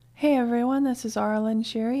Hey everyone, this is Arlen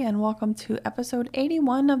Sherry, and welcome to episode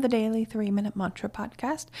 81 of the Daily 3-Minute Mantra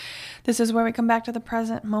Podcast. This is where we come back to the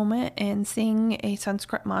present moment and sing a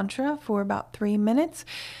Sanskrit mantra for about 3 minutes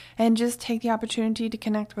and just take the opportunity to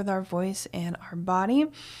connect with our voice and our body.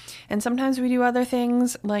 And sometimes we do other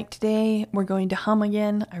things, like today we're going to hum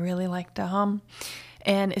again. I really like to hum.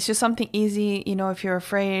 And it's just something easy, if you're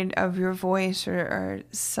afraid of your voice or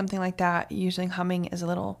something like that, usually humming is a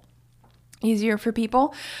little easier for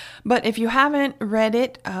people. But if you haven't read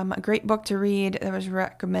it, a great book to read that was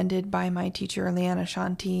recommended by my teacher, Leanna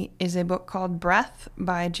Shanti, is a book called Breath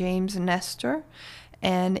by James Nestor.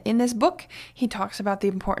 And in this book, he talks about the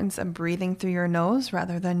importance of breathing through your nose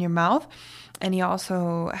rather than your mouth. And he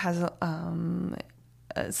also has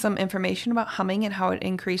some information about humming and how it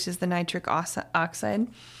increases the nitric oxide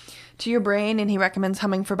to your brain. And he recommends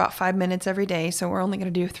humming for about 5 minutes every day. So we're only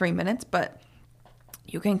going to do 3 minutes, but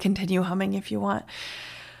you can continue humming if you want.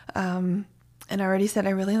 And I already said I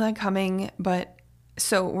really like humming,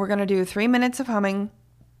 so we're going to do 3 minutes of humming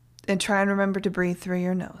and try and remember to breathe through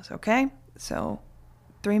your nose, okay? So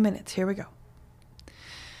 3 minutes, here we go.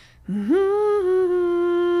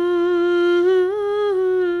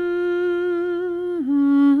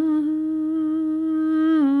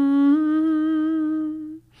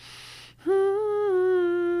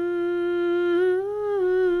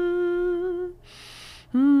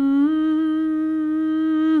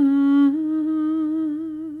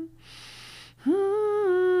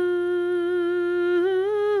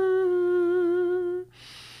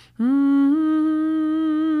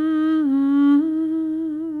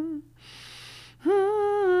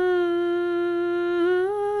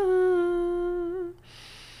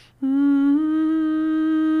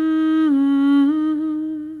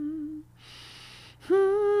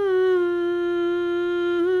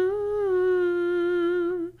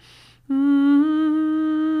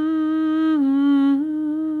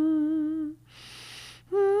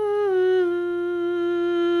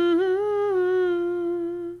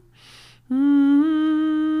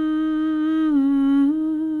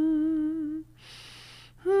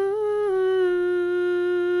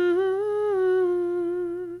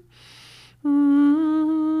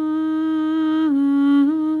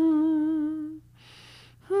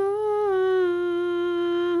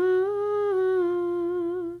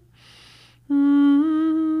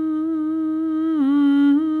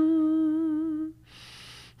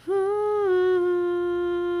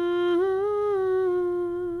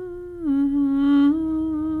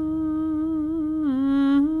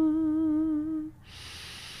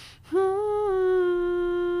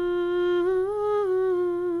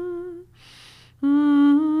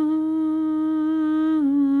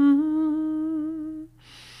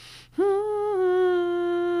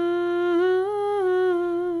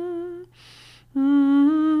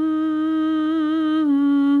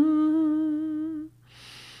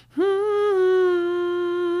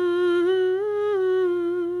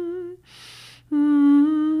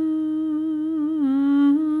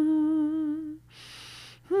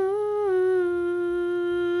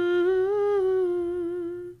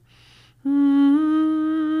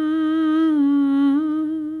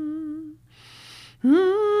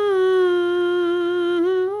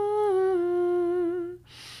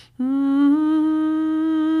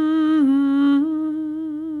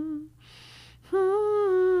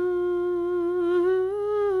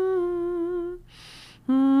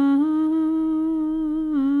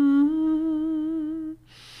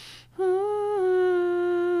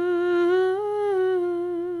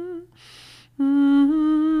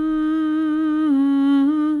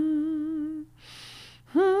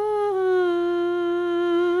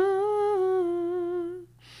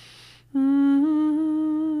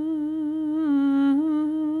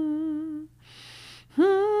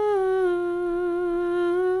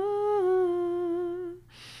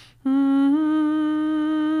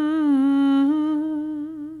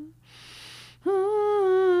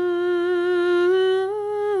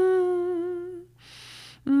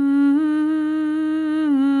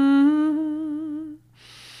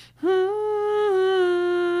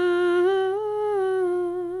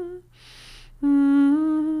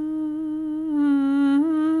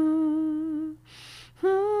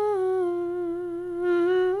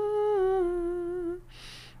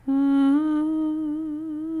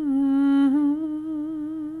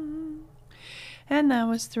 And that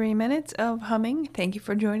was 3 minutes of humming. Thank you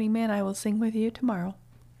for joining me, and I will sing with you tomorrow.